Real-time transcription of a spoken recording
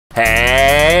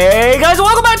Hey guys,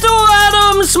 welcome back to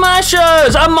Adam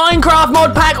Smashers, a Minecraft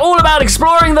mod pack all about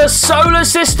exploring the solar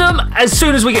system as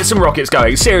soon as we get some rockets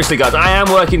going. Seriously guys, I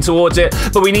am working towards it,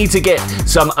 but we need to get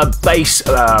some base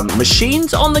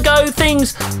machines on the go,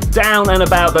 things down and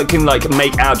about that can like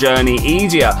make our journey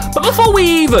easier. But before we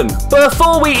even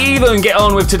get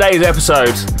on with today's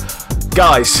episode,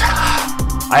 guys,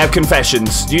 I have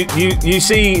confessions. You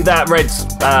see that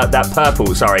that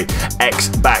purple, sorry, X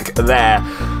back there.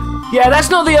 Yeah, that's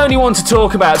not the only one to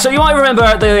talk about. So you might remember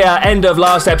at the end of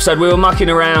last episode, we were mucking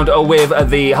around with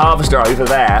the harvester over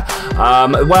there.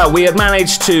 Well, we had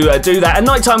managed to do that, and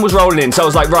nighttime was rolling in. So I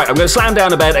was like, right, I'm going to slam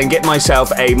down a bed and get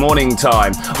myself a morning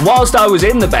time. Whilst I was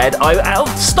in the bed, I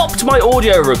stopped my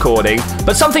audio recording,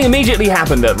 but something immediately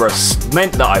happened that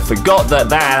meant that I forgot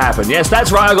that had happened. Yes,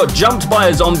 that's right, I got jumped by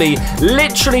a zombie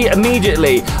literally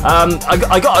immediately.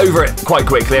 I got over it quite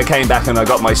quickly. I came back and I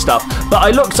got my stuff, but I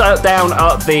looked down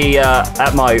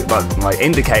at my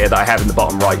indicator that I have in the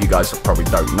bottom right. You guys probably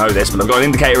don't know this, but I've got an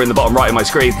indicator in the bottom right of my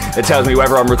screen that tells me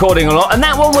whether I'm recording or not, and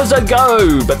that one was a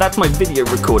go, but that's my video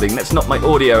recording, that's not my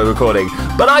audio recording.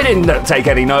 But I didn't take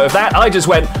any note of that. I just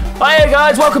went, hey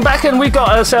guys, welcome back, and we've got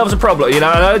ourselves a problem, you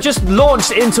know, and I just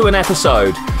launched into an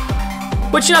episode,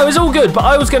 which, you know, is all good, but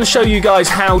I was going to show you guys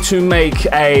how to make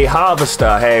a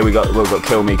harvester. Hey, we've got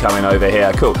Kill Me coming over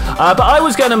here, cool. But I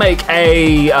was going to make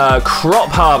a crop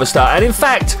harvester, and in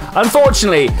fact,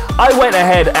 unfortunately, I went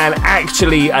ahead and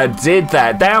actually did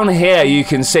that. Down here, you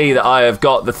can see that I have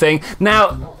got the thing.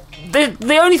 Now,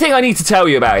 the only thing I need to tell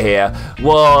you about here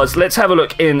was, let's have a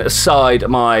look inside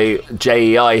my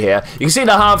JEI here. You can see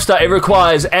the harvester, it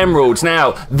requires emeralds.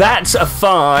 Now, that's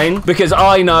fine, because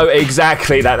I know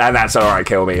exactly that, and that's alright,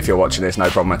 Kill Me, if you're watching this, no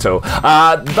problem at all.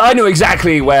 I knew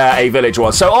exactly where a village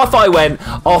was, so off I went,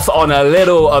 off on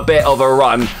a bit of a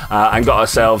run, and got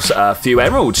ourselves a few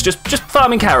emeralds, just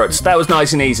farming carrots. That was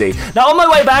nice and easy. Now, on my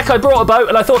way back, I brought a boat,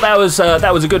 and I thought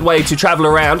that was a good way to travel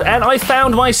around, and I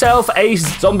found myself a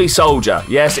zombie soldier.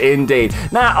 Yes, indeed.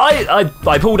 Now,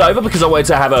 I pulled over because I wanted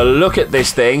to have a look at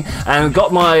this thing and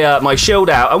got my shield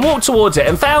out and walked towards it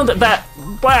and found that,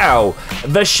 wow,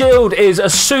 the shield is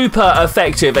super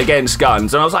effective against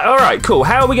guns. And I was like, all right, cool.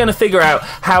 How are we going to figure out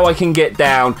how I can get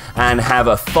down and have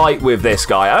a fight with this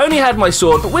guy? I only had my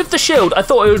sword, but with the shield, I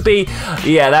thought it would be,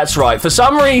 yeah, that's right. For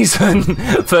some reason,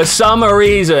 the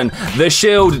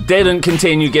shield didn't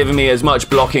continue giving me as much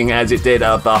blocking as it did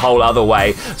the whole other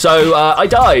way. So I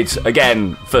died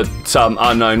again for some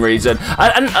unknown reason.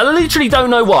 And I literally don't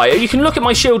know why. You can look at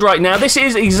my shield right now. This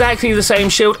is exactly the same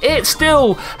shield. It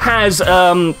still has,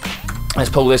 let's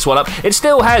pull this one up. It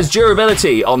still has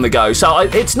durability on the go. So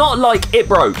it's not like it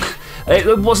broke.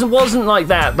 It wasn't like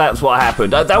that. That's what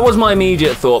happened. That was my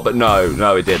immediate thought, but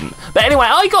no, it didn't. But anyway,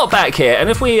 I got back here, and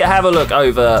if we have a look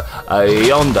over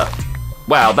yonder,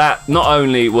 wow, that not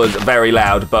only was very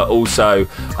loud, but also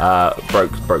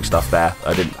broke stuff there.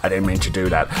 I didn't mean to do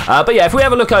that. But yeah, if we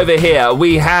have a look over here,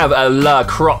 we have a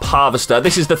crop harvester.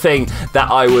 This is the thing that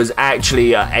I was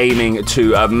actually aiming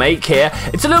to make here.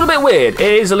 It's a little bit weird.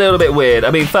 It is a little bit weird.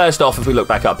 I mean, first off, if we look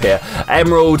back up here,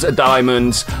 emeralds,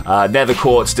 diamonds, nether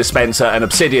quartz, dispenser, and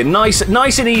obsidian. Nice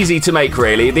and easy to make,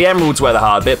 really. The emeralds were the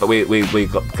hard bit, but we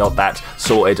got that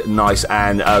sorted nice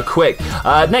and quick.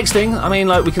 Next thing, I mean,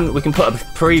 like we can put a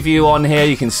preview on here.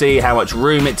 You can see how much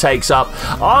room it takes up.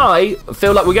 I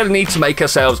feel like we're going to need to make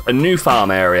ourselves a new farm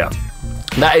area.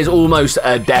 That is almost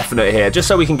a definite here, just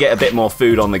so we can get a bit more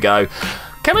food on the go.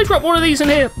 Can I drop one of these in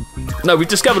here? No, we've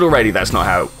discovered already that's not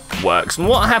how it works. And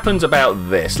what happens about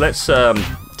this? Let's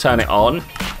turn it on.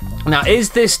 Now, is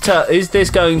this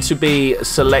going to be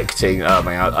selecting? I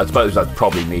mean, I suppose I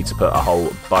probably need to put a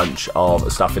whole bunch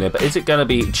of stuff in here, but is it going to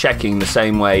be checking the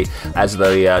same way as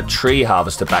the tree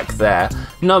harvester back there?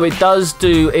 No, it does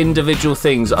do individual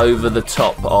things over the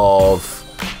top of...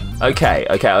 Okay,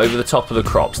 over the top of the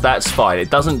crops. That's fine. It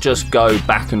doesn't just go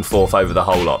back and forth over the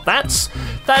whole lot. That's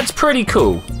pretty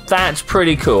cool. That's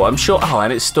pretty cool. I'm sure... Oh,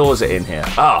 and it stores it in here.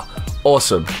 Ah.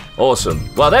 Awesome.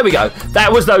 Well, there we go.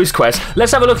 That was those quests.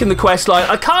 Let's have a look in the quest line.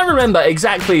 I can't remember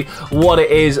exactly what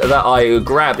it is that I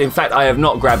grabbed. In fact, I have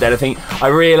not grabbed anything. I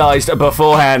realised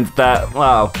beforehand that,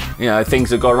 well, you know,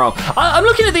 things have gone wrong. I'm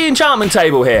looking at the enchantment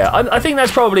table here. I think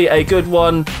that's probably a good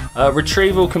one.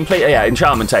 Retrieval complete. Yeah,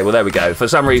 enchantment table. There we go. For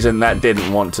some reason, that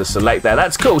didn't want to select there.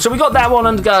 That's cool. So we got that one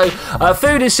on the go.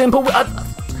 Food is simple.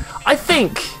 I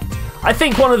think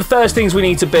one of the first things we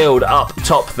need to build up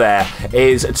top there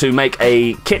is to make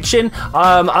a kitchen.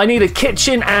 I need a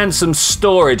kitchen and some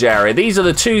storage area. These are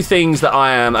the two things that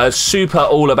I am super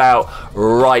all about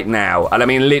right now. And I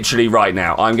mean literally right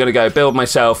now. I'm going to go build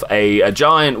myself a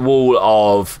giant wall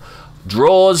of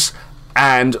drawers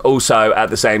and also at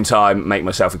the same time make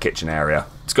myself a kitchen area.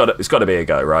 It's got to be a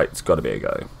go, right? It's got to be a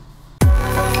go.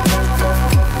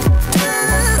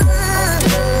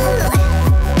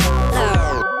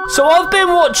 So I've been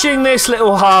watching this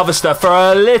little harvester for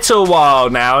a little while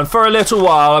now, and for a little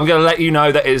while I'm going to let you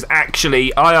know that it is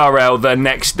actually IRL the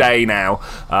next day now.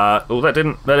 Oh, that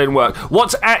didn't work.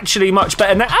 What's actually much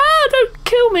better now? Don't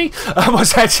kill me.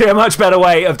 What's actually a much better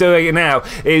way of doing it now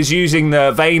is using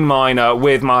the vein miner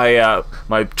with my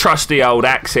my trusty old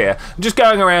axe here. I'm just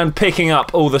going around picking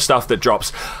up all the stuff that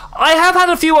drops. I have had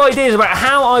a few ideas about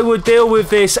how I would deal with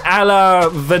this a la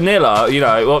vanilla, you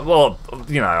know, well,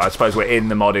 you know, I suppose we're in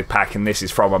the modded pack and this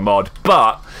is from a mod,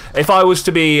 but if I was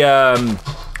to be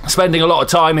spending a lot of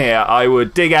time here, I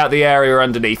would dig out the area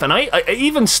underneath, and I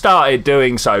even started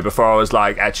doing so before I was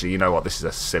like, actually, you know what, this is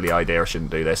a silly idea, I shouldn't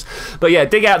do this. But yeah,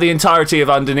 dig out the entirety of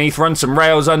underneath, run some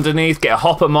rails underneath, get a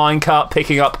hopper minecart,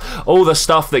 picking up all the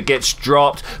stuff that gets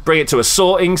dropped, bring it to a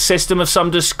sorting system of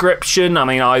some description, I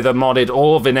mean either modded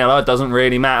or vanilla, doesn't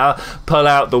really matter, pull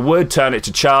out the wood, turn it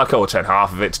to charcoal, turn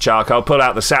half of it to charcoal, pull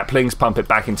out the saplings, pump it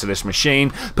back into this machine,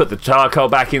 put the charcoal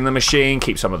back in the machine,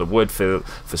 keep some of the wood for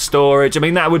storage. I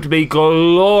mean, that would be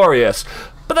glorious.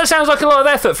 But that sounds like a lot of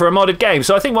effort for a modded game,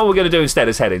 so I think what we're going to do instead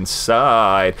is head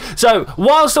inside. So,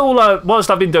 whilst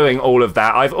I've been doing all of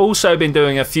that, I've also been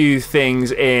doing a few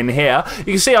things in here. You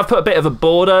can see I've put a bit of a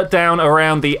border down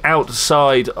around the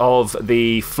outside of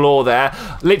the floor there.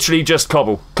 Literally just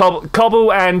cobble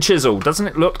and chisel. Doesn't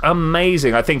it look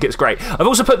amazing? I think it's great. I've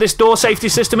also put this door safety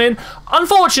system in.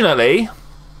 Unfortunately,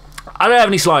 I don't have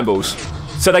any slime balls.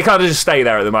 So they kind of just stay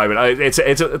there at the moment.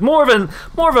 It's more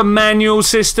of a manual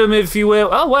system, if you will.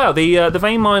 Oh wow, the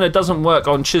vein miner doesn't work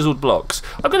on chiseled blocks.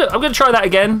 I'm gonna try that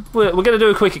again. We're gonna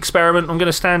do a quick experiment. I'm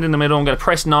gonna stand in the middle. I'm gonna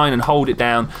press 9 and hold it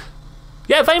down.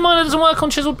 Yeah, vein miner doesn't work on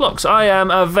chiseled blocks. I am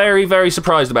very, very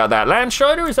surprised about that.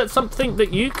 Lanstryder, is that something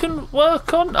that you can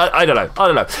work on? I don't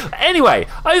know. Anyway,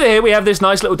 over here we have this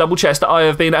nice little double chest that I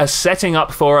have been setting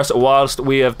up for us whilst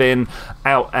we have been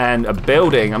out and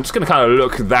building. I'm just going to kind of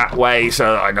look that way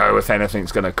so that I know if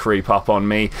anything's going to creep up on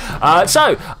me.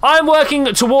 So, I'm working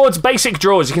towards basic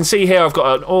drawers. You can see here I've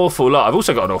got an awful lot. I've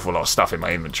also got an awful lot of stuff in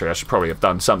my inventory. I should probably have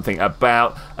done something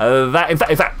about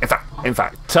that. In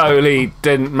fact, totally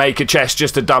didn't make a chest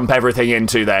just to dump everything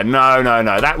into there. No.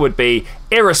 That would be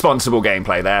irresponsible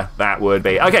gameplay there. That would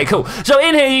be. Okay, cool. So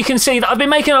in here you can see that I've been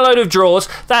making a load of drawers.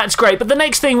 That's great. But the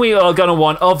next thing we are going to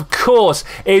want, of course,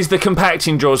 is the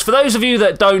compacting drawers. For those of you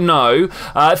that don't know,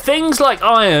 things like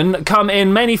iron come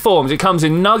in many forms. It comes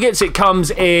in nuggets. It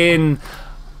comes in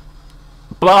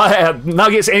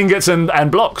nuggets, ingots,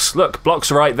 and blocks. Look, blocks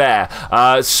right there.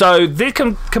 So the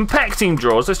compacting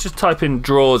drawers, let's just type in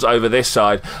drawers over this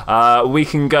side. We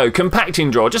can go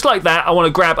compacting drawer, just like that. I want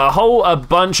to grab a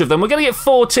bunch of them. We're going to get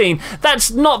 14.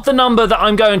 That's not the number that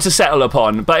I'm going to settle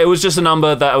upon, but it was just a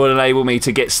number that would enable me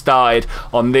to get started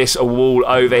on this wall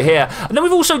over here. And then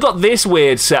we've also got this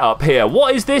weird setup here.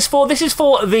 What is this for? This is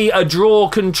for the drawer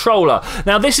controller.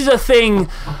 Now, this is a thing...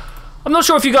 I'm not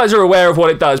sure if you guys are aware of what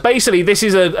it does. Basically, this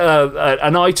is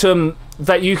an item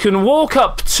that you can walk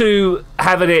up to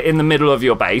having it in the middle of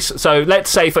your base. So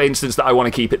let's say, for instance, that I want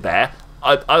to keep it there.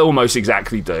 I almost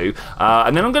exactly do.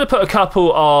 And then I'm going to put a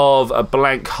couple of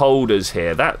blank holders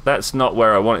here. That's not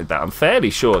where I wanted that. I'm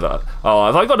fairly sure that... Oh,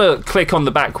 have I got to click on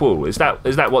the back wall? Is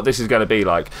that what this is going to be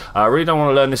like? I really don't want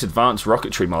to learn this advanced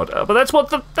rocketry mod. But that's what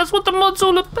the mod's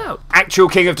all about. Actual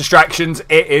king of distractions.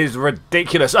 It is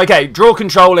ridiculous. Okay, drawer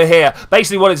controller here.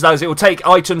 Basically what it does, it will take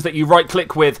items that you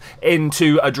right-click with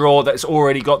into a drawer that's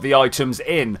already got the items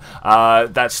in.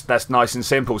 That's nice and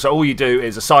simple. So all you do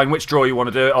is assign which drawer you want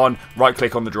to do it on, right-click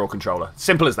on the drawer controller.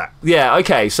 Simple as that. Yeah,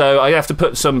 okay, so I have to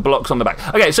put some blocks on the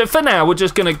back. Okay, so for now, we're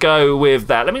just going to go with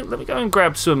that. Let me go and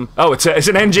grab some... Oh, it's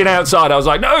an engine outside. I was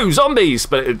like, no, zombies!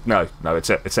 But no,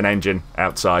 it's an engine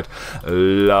outside.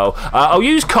 Lol. I'll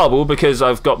use cobble because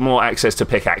I've got more access to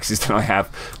pickaxes than I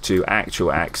have to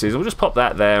actual axes. We'll just pop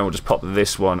that there, and we'll just pop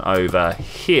this one over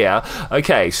here.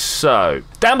 Okay, so...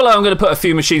 Down below, I'm going to put a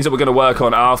few machines that we're going to work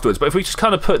on afterwards, but if we just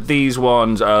kind of put these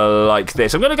ones like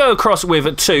this, I'm going to go across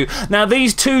with 2. Now,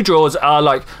 these 2 drawers are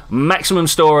like maximum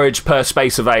storage per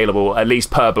space available, at least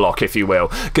per block, if you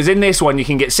will, because in this one, you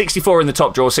can get 64 in the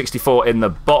top drawer, 64 in the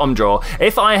bottom drawer.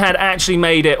 If I had actually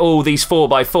made it all these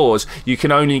 4x4s, you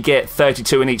can only get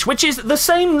 32 in each, which is the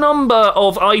same number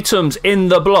of items in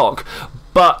the block,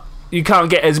 but you can't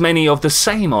get as many of the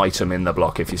same item in the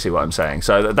block, if you see what I'm saying.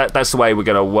 So that's the way we're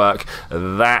going to work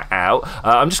that out.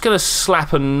 I'm just going to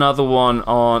slap another one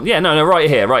on. Yeah, no, right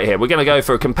here. We're going to go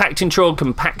for a compacting drawer.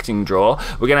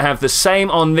 We're going to have the same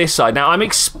on this side. Now, I am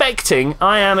expecting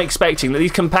that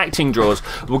these compacting drawers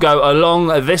will go along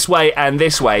this way and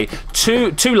this way.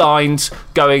 Two lines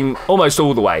going almost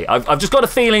all the way. I've just got a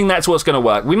feeling that's what's going to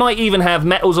work. We might even have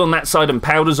metals on that side and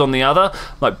powders on the other,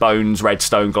 like bones,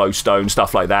 redstone, glowstone,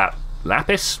 stuff like that.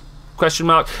 Lapis? Question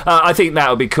mark. I think that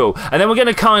would be cool. And then we're going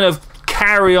to kind of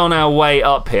carry on our way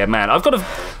up here. Man, I've got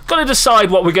to decide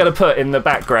what we're going to put in the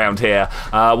background here.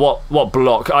 What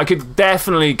block? I could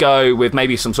definitely go with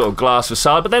maybe some sort of glass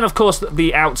facade, but then of course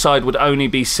the outside would only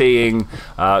be seeing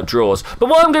drawers. But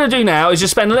what I'm going to do now is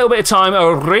just spend a little bit of time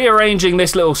rearranging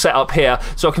this little setup here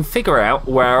so I can figure out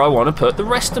where I want to put the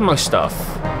rest of my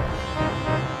stuff.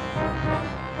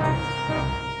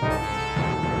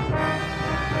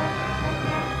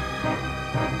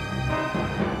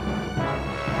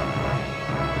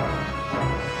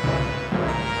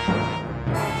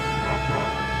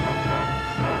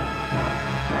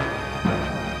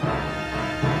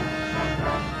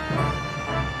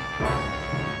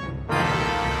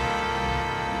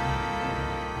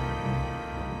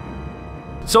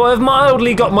 So I've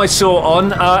mildly got my sort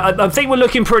on. I think we're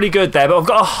looking pretty good there, but I've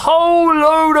got a whole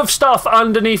load of stuff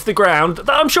underneath the ground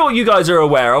that I'm sure you guys are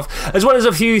aware of, as well as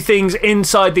a few things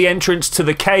inside the entrance to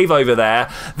the cave over there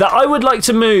that I would like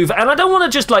to move. And I don't want to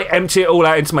just like empty it all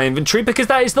out into my inventory, because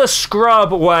that is the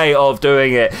scrub way of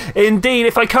doing it. Indeed,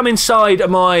 if I come inside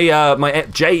my my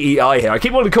JEI here, I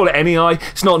keep wanting to call it NEI.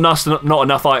 It's not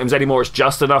enough items anymore. It's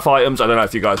just enough items. I don't know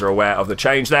if you guys are aware of the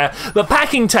change there. But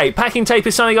packing tape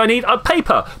is something I need.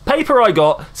 Paper I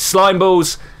got, slime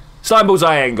balls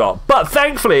I ain't got. But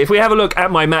thankfully, if we have a look at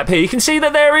my map here, you can see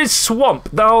that there is swamp.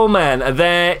 Oh man,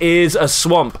 there is a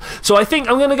swamp. So I think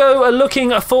I'm going to go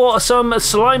looking for some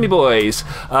slimy boys.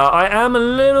 I am a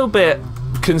little bit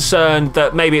concerned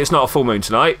that maybe it's not a full moon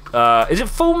tonight. Is it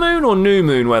full moon or new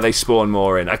moon where they spawn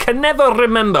more in? I can never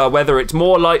remember whether it's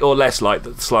more light or less light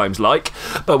that the slimes like,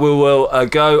 but we will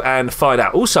go and find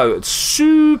out. Also,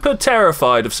 super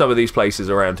terrified of some of these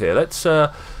places around here. Let's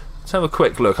have a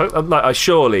quick look. I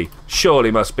surely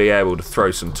must be able to throw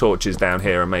some torches down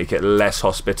here and make it less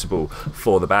hospitable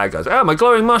for the bad guys. Ah, my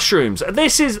glowing mushrooms.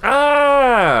 This is...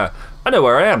 I know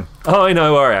where I am. I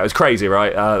know where I am. It's crazy,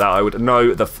 right? That I would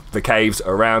know the caves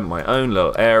around my own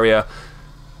little area.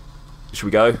 Should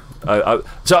we go?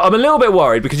 So I'm a little bit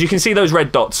worried because you can see those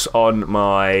red dots on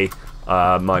my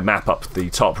my map up the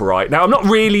top right. Now, I'm not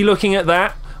really looking at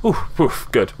that. Oof,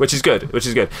 good, which is good.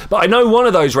 But I know one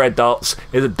of those red dots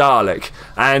is a Dalek,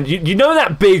 and you know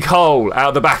that big hole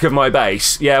out the back of my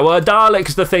base? Yeah, well, a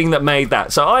Dalek's the thing that made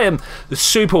that, so I am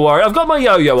super worried. I've got my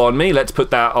yo-yo on me. Let's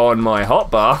put that on my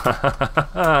hotbar.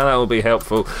 That will be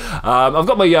helpful. I've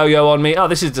got my yo-yo on me. Oh,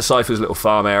 this is Decipher's little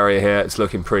farm area here. It's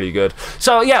looking pretty good.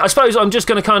 So, yeah, I suppose I'm just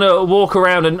going to kind of walk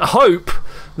around and hope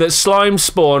that slime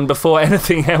spawn before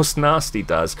anything else nasty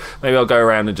does. Maybe I'll go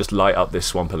around and just light up this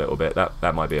swamp a little bit.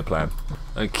 That might be a plan.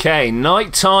 Okay,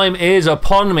 nighttime is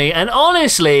upon me, and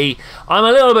honestly, I'm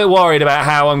a little bit worried about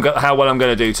how well I'm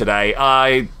going to do today.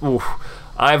 I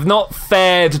have not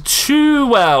fared too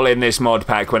well in this mod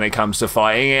pack when it comes to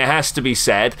fighting, it has to be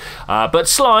said. But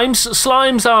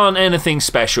slimes aren't anything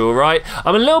special, right?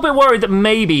 I'm a little bit worried that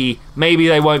maybe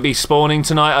they won't be spawning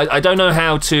tonight. I don't know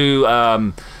how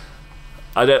to...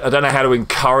 I don't know how to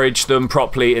encourage them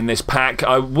properly in this pack.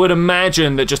 I would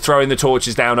imagine that just throwing the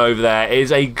torches down over there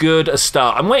is a good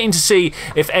start. I'm waiting to see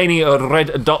if any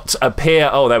red dots appear.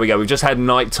 Oh, there we go. We've just had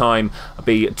nighttime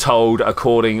be told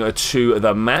according to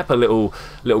the map. A little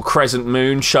crescent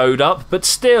moon showed up, but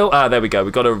still, there we go.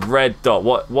 We've got a red dot.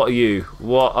 What are you?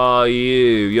 What are you?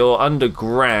 You're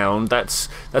underground. That's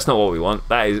not what we want.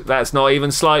 That's not even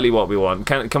slightly what we want.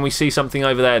 Can we see something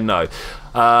over there? No.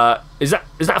 Is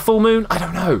that full moon? I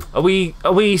don't know.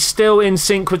 Are we still in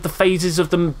sync with the phases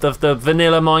of the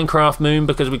vanilla Minecraft moon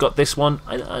because we got this one?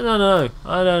 I don't know.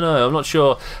 I'm not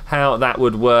sure how that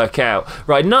would work out.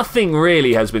 Right, nothing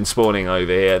really has been spawning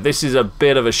over here. This is a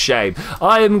bit of a shame.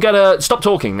 I am gonna stop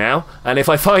talking now, and if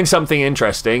I find something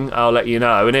interesting, I'll let you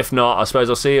know. And if not, I suppose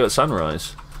I'll see you at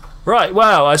sunrise. Right,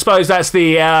 well, I suppose that's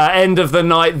the end of the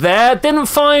night there. Didn't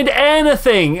find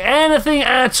anything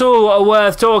at all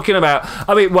worth talking about.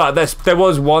 I mean, well, there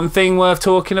was one thing worth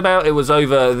talking about. It was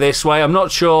over this way. I'm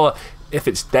not sure if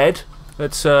it's dead.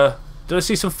 Let's Do I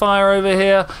see some fire over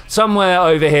here? Somewhere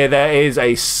over here there is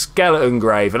a skeleton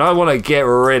grave, and I want to get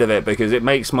rid of it because it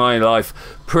makes my life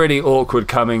pretty awkward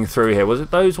coming through here. Was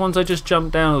it those ones I just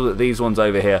jumped down, or was it these ones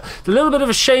over here? It's a little bit of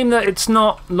a shame that it's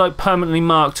not like permanently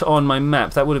marked on my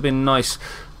map. That would have been nice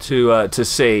to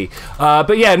see.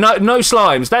 But yeah, no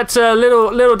slimes. That's a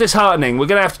little disheartening. We're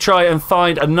gonna have to try and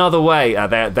find another way.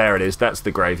 There it is. That's the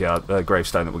graveyard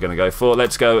gravestone that we're gonna go for.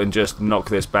 Let's go and just knock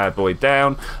this bad boy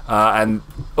down. And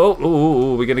are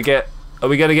we gonna get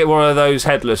one of those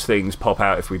headless things pop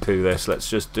out if we do this? Let's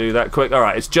just do that quick. All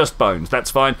right, it's just bones. That's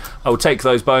fine. I'll take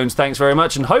those bones. Thanks very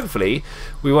much. And hopefully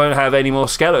we won't have any more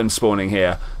skeletons spawning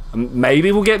here.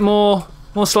 Maybe we'll get more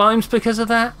slimes because of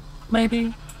that.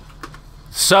 Maybe.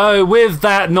 So with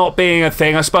that not being a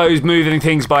thing, I suppose moving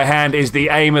things by hand is the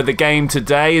aim of the game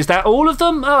today. Is that all of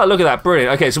them? Oh, look at that.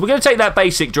 Brilliant. Okay, so we're going to take that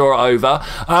basic drawer over.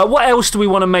 What else do we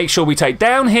want to make sure we take?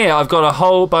 Down here, I've got a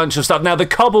whole bunch of stuff. Now, the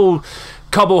cobble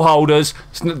holders,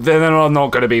 they're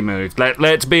not going to be moved.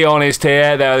 Let's be honest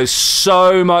here. There's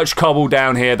so much cobble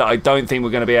down here that I don't think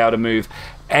we're going to be able to move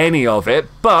any of it.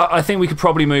 But I think we could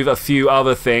probably move a few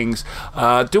other things.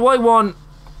 Do I want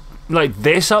like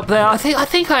this up there? I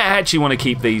think I actually want to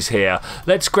keep these here.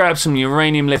 Let's grab some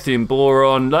uranium, lithium,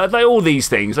 boron, like all these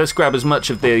things. Let's grab as much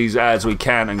of these as we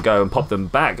can and go and pop them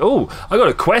back. Oh, I got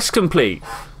a quest complete.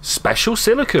 Special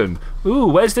silicon. Ooh,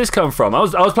 where's this come from? I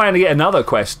was planning to get another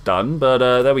quest done, but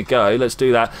there we go. Let's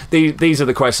do that. These are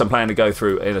the quests I'm planning to go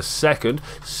through in a second.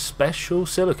 Special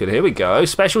silicon. Here we go.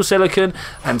 Special silicon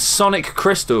and sonic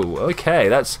crystal. Okay,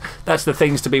 that's the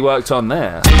things to be worked on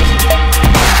there.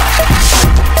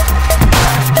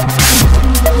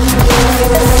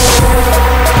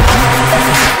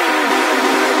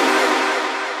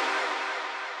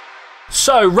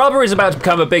 So, rubber is about to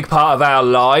become a big part of our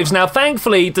lives. Now,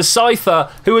 thankfully, Decipher,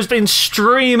 who has been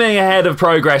streaming ahead of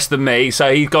progress than me,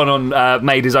 so he's gone on,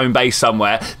 made his own base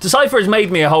somewhere. Decipher has made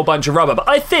me a whole bunch of rubber, but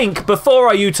I think before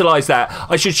I utilise that,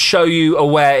 I should show you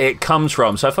where it comes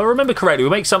from. So, if I remember correctly, we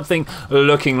make something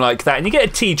looking like that, and you get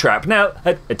a T-trap. Now,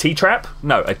 a T-trap?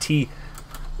 No, a T...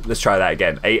 Let's try that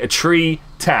again. A tree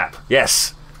tap.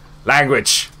 Yes.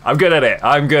 Language. I'm good at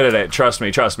it. Trust me.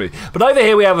 But over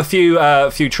here we have a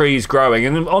few trees growing,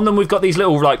 and on them we've got these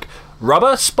little like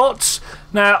rubber spots.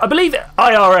 Now I believe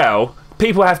IRL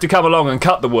people have to come along and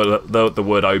cut the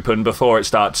wood open before it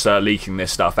starts leaking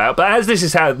this stuff out. But as this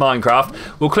is how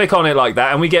Minecraft, we'll click on it like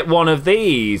that, and we get one of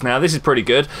these. Now this is pretty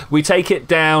good. We take it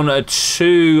down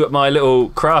to my little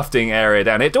crafting area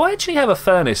down here. Do I actually have a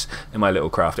furnace in my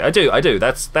little crafting? I do.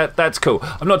 That's cool.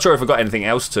 I'm not sure if I've got anything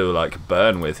else to like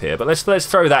burn with here, but let's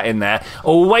throw that in there.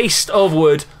 A waste of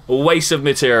wood, a waste of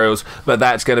materials, but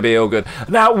that's going to be all good.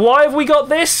 Now, why have we got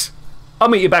this? I'll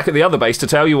meet you back at the other base to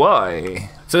tell you why.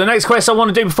 So the next quest I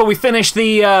want to do before we finish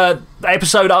the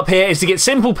episode up here is to get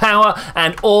simple power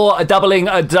and ore doubling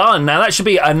done. Now that should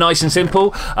be nice and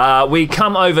simple. We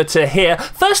come over to here.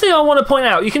 First thing I want to point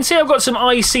out, you can see I've got some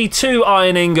IC2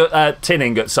 iron ingot, tin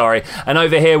ingot, sorry. And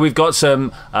over here we've got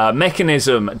some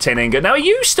mechanism tin ingot. Now it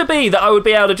used to be that I would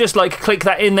be able to just like click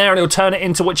that in there and it'll turn it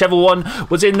into whichever one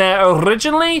was in there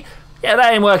originally. Yeah,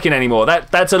 that ain't working anymore.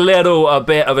 That's a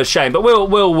bit of a shame, but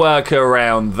we'll work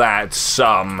around that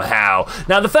somehow.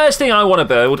 Now, the first thing I want to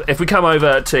build, if we come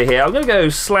over to here, I'm going to go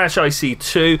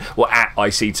 /IC2, or at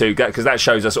IC2, because that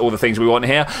shows us all the things we want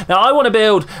here. Now, I want to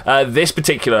build this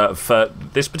particular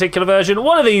version,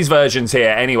 one of these versions here,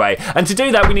 anyway. And to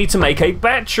do that, we need to make a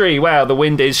battery. Wow, the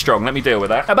wind is strong. Let me deal with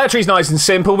that. Our battery's nice and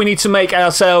simple. We need to make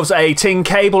ourselves a tin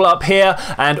cable up here,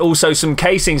 and also some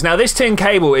casings. Now, this tin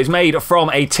cable is made from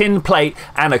a tin plate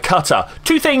and a cutter.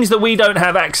 Two things that we don't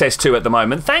have access to at the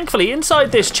moment. Thankfully,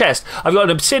 inside this chest, I've got an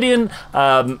obsidian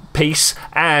piece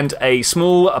and a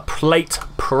small plate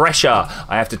pressure.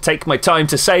 I have to take my time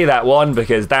to say that one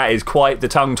because that is quite the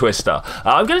tongue twister.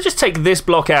 I'm going to just take this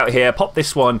block out here, pop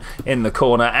this one in the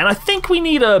corner, and I think we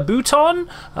need a bouton.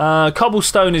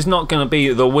 Cobblestone is not going to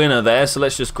be the winner there, so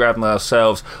let's just grab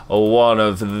ourselves one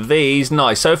of these.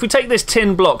 Nice. So if we take this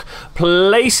tin block,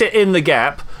 place it in the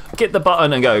gap, get the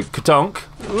button and go ka-tonk.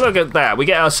 Look at that. We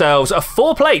get ourselves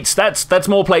 4 plates. That's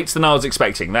more plates than I was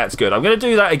expecting. That's good. I'm going to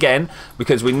do that again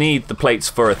because we need the plates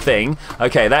for a thing.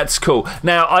 Okay, that's cool.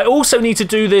 Now, I also need to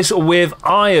do this with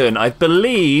iron. I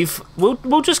believe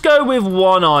we'll just go with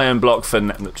one iron block for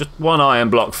just one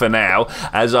iron block for now,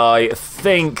 as I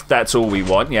think that's all we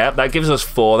want. Yeah, that gives us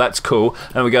 4. That's cool.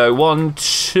 And we go 1,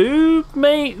 2,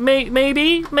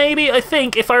 maybe. I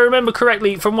think, if I remember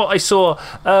correctly from what I saw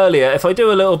earlier, if I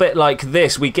do a little bit like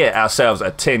this, we get ourselves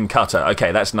a tin cutter.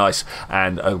 Okay, that's nice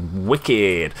and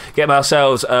wicked. Get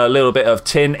ourselves a little bit of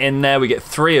tin in there. We get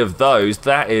 3 of those.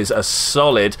 That is a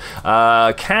solid.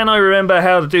 Can I remember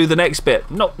how to do the next bit?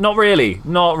 Not really.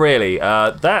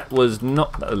 That was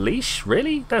not a leash,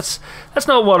 really? That's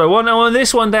not what I want. I want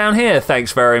this one down here.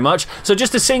 Thanks very much. So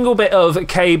just a single bit of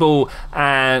cable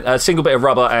and a single bit of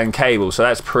rubber and cable. So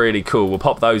that's pretty cool. We'll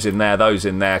pop those in there.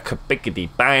 Kabiggity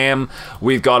bam.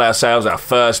 We've got ourselves our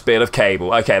first bit of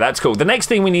cable. Okay, that's cool. The next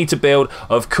thing we need to build,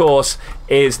 of course,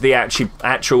 is the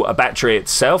actual battery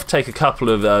itself. Take a couple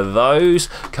of those.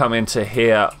 Come into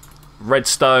here.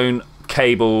 Redstone,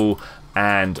 cable,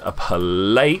 and a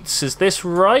plate. Is this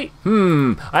right?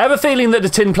 I have a feeling that the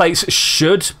tin plates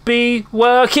should be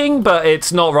working, but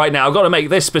it's not right now. I've got to make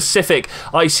this specific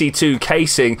IC2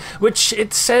 casing, which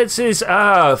it says is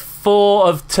 4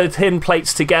 of tin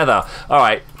plates together. All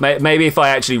right, maybe if I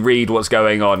actually read what's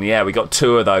going on. Yeah, we got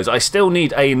 2 of those. I still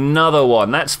need another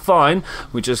one. That's fine.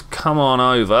 We just come on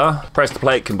over, press the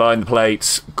plate, combine the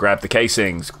plates, grab the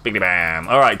casings. Big bam.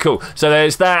 All right, cool. So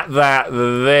there's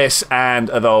this, and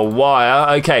the wire.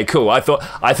 Okay, cool. I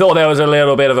thought there was a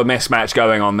little bit of a mismatch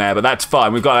going on there, but that's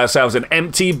fine. We've got ourselves an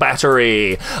empty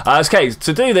battery. Okay,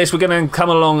 to do this, we're going to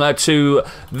come along to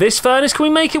this furnace. Can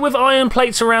we make it with iron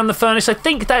plates around the furnace? I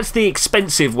think that's the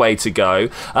expensive way to go.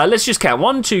 Let's just count.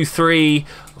 1, 2, 3,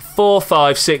 4,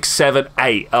 5, 6, 7,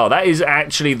 8. Oh, that is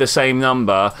actually the same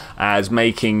number as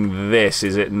making this,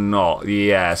 is it not?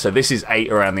 Yeah, so this is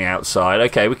 8 around the outside.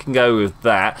 Okay, we can go with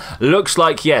that. Looks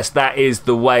like, yes, that is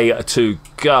the way to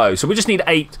go. So we just need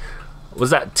 8. Was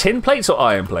that tin plates or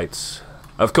iron plates?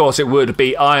 Of course, it would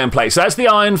be iron plates. So that's the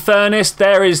iron furnace.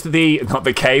 There is not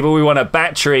the cable. We want a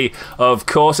battery, of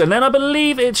course. And then I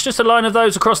believe it's just a line of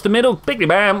those across the middle. Bigly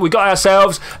bam. We got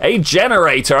ourselves a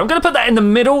generator. I'm going to put that in the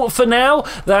middle for now.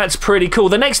 That's pretty cool.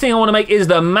 The next thing I want to make is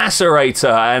the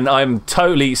macerator. And I'm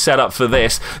totally set up for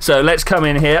this. So let's come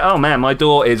in here. Oh, man, my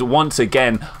door is once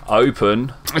again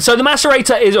open. So the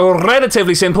macerator is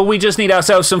relatively simple. We just need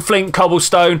ourselves some flint,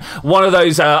 cobblestone, one of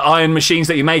those iron machines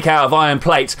that you make out of iron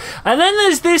plates. And then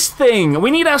there's this thing.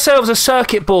 We need ourselves a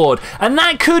circuit board, and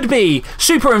that could be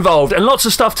super involved and lots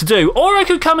of stuff to do. Or I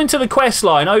could come into the quest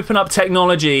line, open up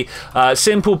technology,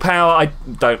 simple power. I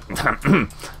don't.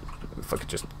 If I could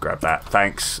just grab that,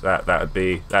 thanks. That'd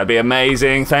be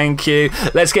amazing. Thank you.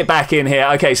 Let's get back in here.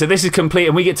 Okay, so this is complete,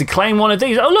 and we get to claim one of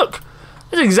these. Oh look.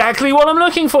 That's exactly what I'm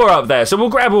looking for up there. So we'll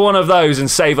grab one of those and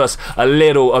save us a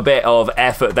bit of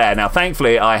effort there. Now,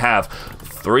 thankfully, I have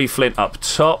 3 flint up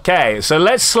top. Okay, so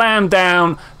let's slam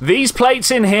down these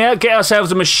plates in here, get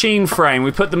ourselves a machine frame.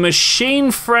 We put the machine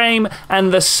frame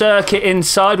and the circuit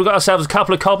inside. We've got ourselves a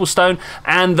couple of cobblestone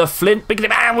and the flint.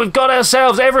 And we've got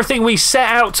ourselves everything we set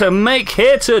out to make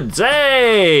here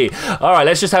today. All right,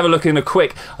 let's just have a look in a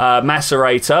quick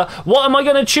macerator. What am I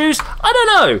going to choose? I don't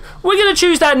know. We're going to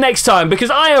choose that next time because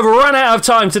I have run out of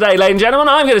time today, ladies and gentlemen.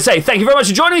 I'm going to say thank you very much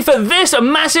for joining me for this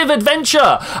massive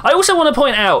adventure. I also want to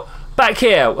point out, back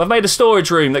here, I've made a storage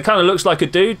room that kind of looks like a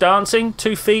dude dancing,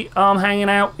 2 feet, arm hanging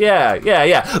out. Yeah.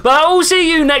 But I will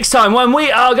see you next time when we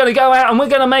are going to go out and we're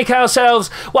going to make ourselves,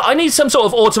 well, I need some sort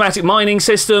of automatic mining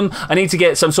system. I need to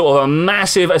get some sort of a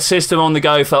massive system on the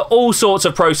go for all sorts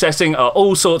of processing,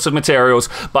 all sorts of materials.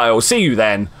 But I will see you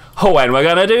then when we're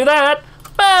going to do that.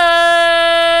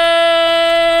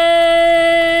 Bye!